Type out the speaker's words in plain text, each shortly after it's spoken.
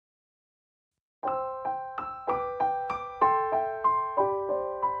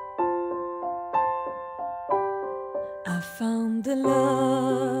found the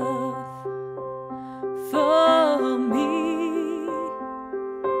love for me.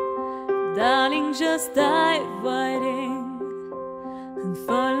 Darling, just dive right in and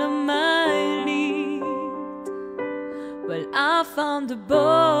follow my lead. Well, I found a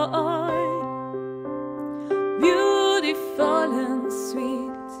boy, beautiful and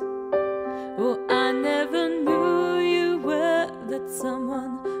sweet. Oh, I never knew you were that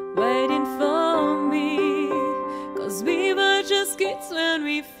someone waiting for me. 'Cause we were just kids when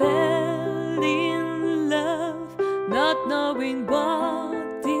we fell in love, not knowing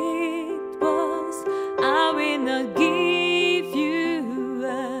what it was. I will not give you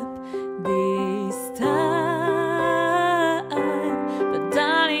up this time, but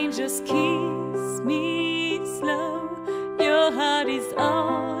darling, just kiss me slow. Your heart is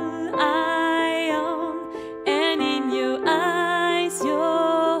all I own, and in your eyes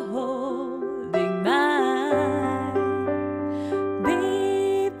you're holding mine.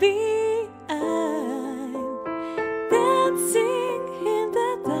 Baby, I'm dancing in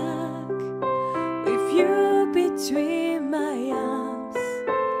the dark with you between my arms,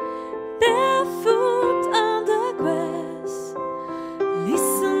 barefoot on the grass,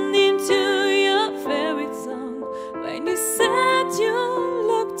 listening to your favorite song. When you said you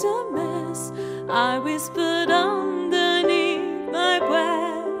looked a mess, I whispered underneath my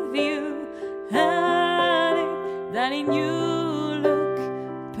breath, you heard it, darling, you look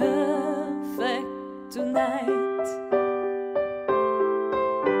perfect tonight.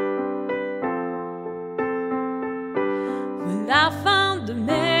 Well, I found a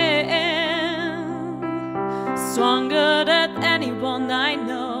man stronger than anyone I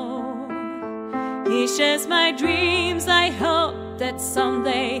know. He shares my dreams. I hope that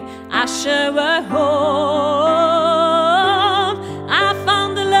someday I share a home. I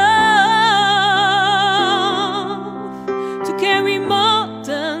found the love to carry more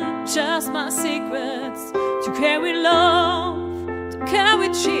than just my secrets, to carry love, to carry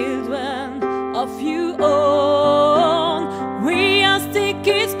children of you all.